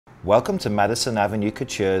Welcome to Madison Avenue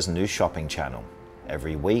Couture's new shopping channel.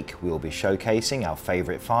 Every week we will be showcasing our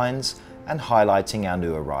favourite finds and highlighting our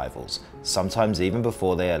new arrivals, sometimes even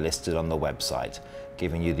before they are listed on the website,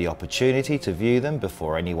 giving you the opportunity to view them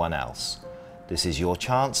before anyone else. This is your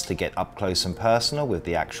chance to get up close and personal with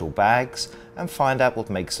the actual bags and find out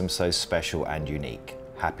what makes them so special and unique.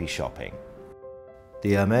 Happy shopping!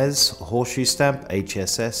 The Hermes Horseshoe Stamp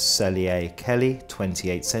HSS Cellier Kelly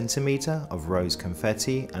 28cm of rose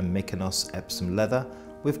confetti and Mykonos Epsom leather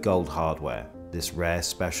with gold hardware. This rare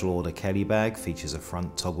special order Kelly bag features a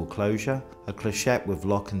front toggle closure, a clochette with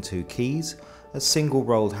lock and 2 keys, a single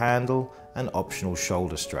rolled handle and optional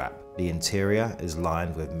shoulder strap. The interior is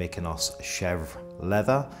lined with Mykonos chèvre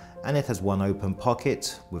leather and it has one open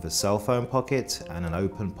pocket with a cell phone pocket and an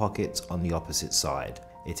open pocket on the opposite side.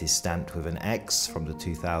 It is stamped with an X from the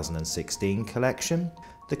 2016 collection.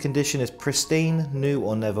 The condition is pristine, new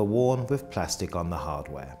or never worn, with plastic on the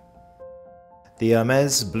hardware. The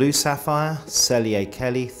Hermes Blue Sapphire Cellier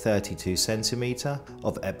Kelly 32cm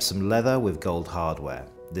of Epsom leather with gold hardware.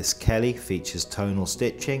 This Kelly features tonal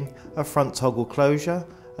stitching, a front toggle closure,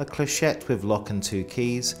 a clochette with lock and 2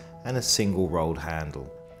 keys, and a single rolled handle.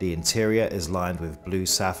 The interior is lined with blue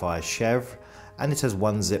sapphire chèvre and it has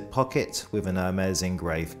one zip pocket with an Hermes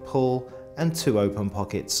engraved pull and 2 open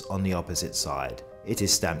pockets on the opposite side. It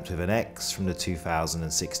is stamped with an X from the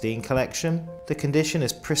 2016 collection. The condition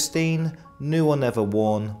is pristine, new or never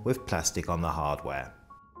worn, with plastic on the hardware.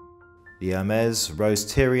 The Hermes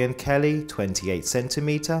Rose Tyrian Kelly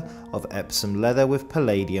 28cm of Epsom leather with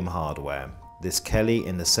palladium hardware. This Kelly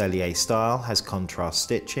in the Cellier style has contrast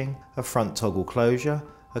stitching, a front toggle closure,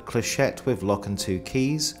 a clochette with lock and 2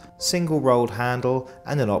 keys, single rolled handle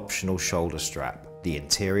and an optional shoulder strap. The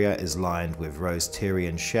interior is lined with Rose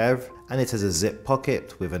Tyrian chèvre and it has a zip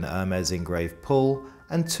pocket with an Hermes engraved pull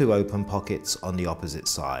and 2 open pockets on the opposite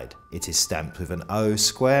side. It is stamped with an O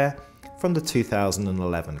square from the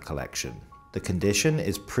 2011 collection. The condition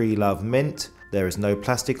is pre-love mint, there is no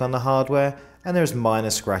plastic on the hardware and there is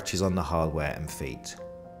minor scratches on the hardware and feet.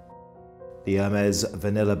 The Hermes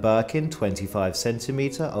Vanilla Birkin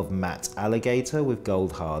 25cm of matte alligator with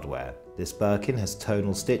gold hardware. This Birkin has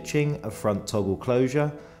tonal stitching, a front toggle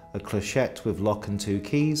closure, a clochette with lock and 2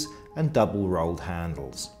 keys, and double rolled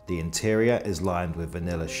handles. The interior is lined with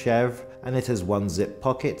vanilla chèvre and it has one zip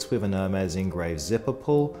pocket with an Hermes engraved zipper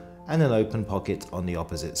pull and an open pocket on the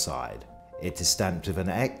opposite side. It is stamped with an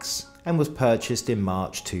X and was purchased in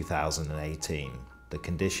March 2018. The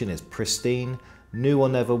condition is pristine, new or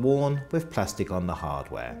never worn, with plastic on the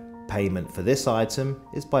hardware. Payment for this item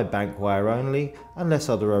is by bank wire only unless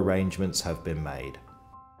other arrangements have been made.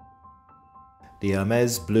 The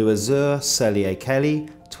Hermes Blue Azure Cellier Kelly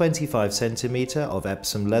 25cm of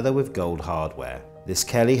Epsom leather with gold hardware. This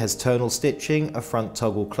Kelly has tonal stitching, a front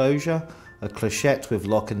toggle closure, a clochette with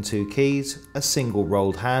lock and 2 keys, a single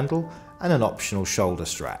rolled handle and an optional shoulder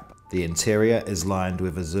strap. The interior is lined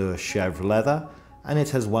with Azure chèvre leather and it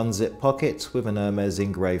has one zip pocket with an Hermes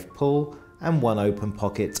engraved pull and one open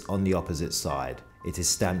pocket on the opposite side. It is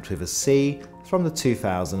stamped with a C from the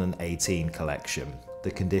 2018 collection.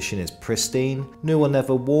 The condition is pristine, new or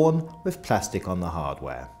never worn, with plastic on the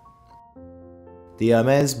hardware. The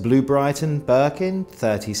Hermes Blue Brighton Birkin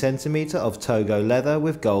 30cm of Togo leather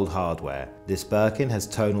with gold hardware. This Birkin has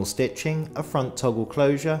tonal stitching, a front toggle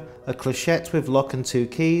closure, a clochette with lock and 2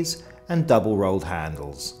 keys, and double rolled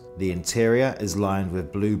handles. The interior is lined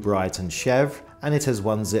with blue Brighton chèvre and it has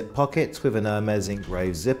one zip pocket with an Hermes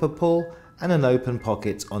engraved zipper pull and an open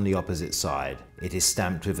pocket on the opposite side. It is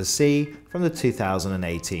stamped with a C from the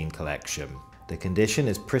 2018 collection. The condition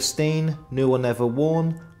is pristine, new or never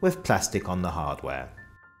worn, with plastic on the hardware.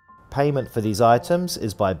 Payment for these items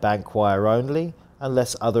is by bank wire only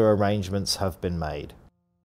unless other arrangements have been made.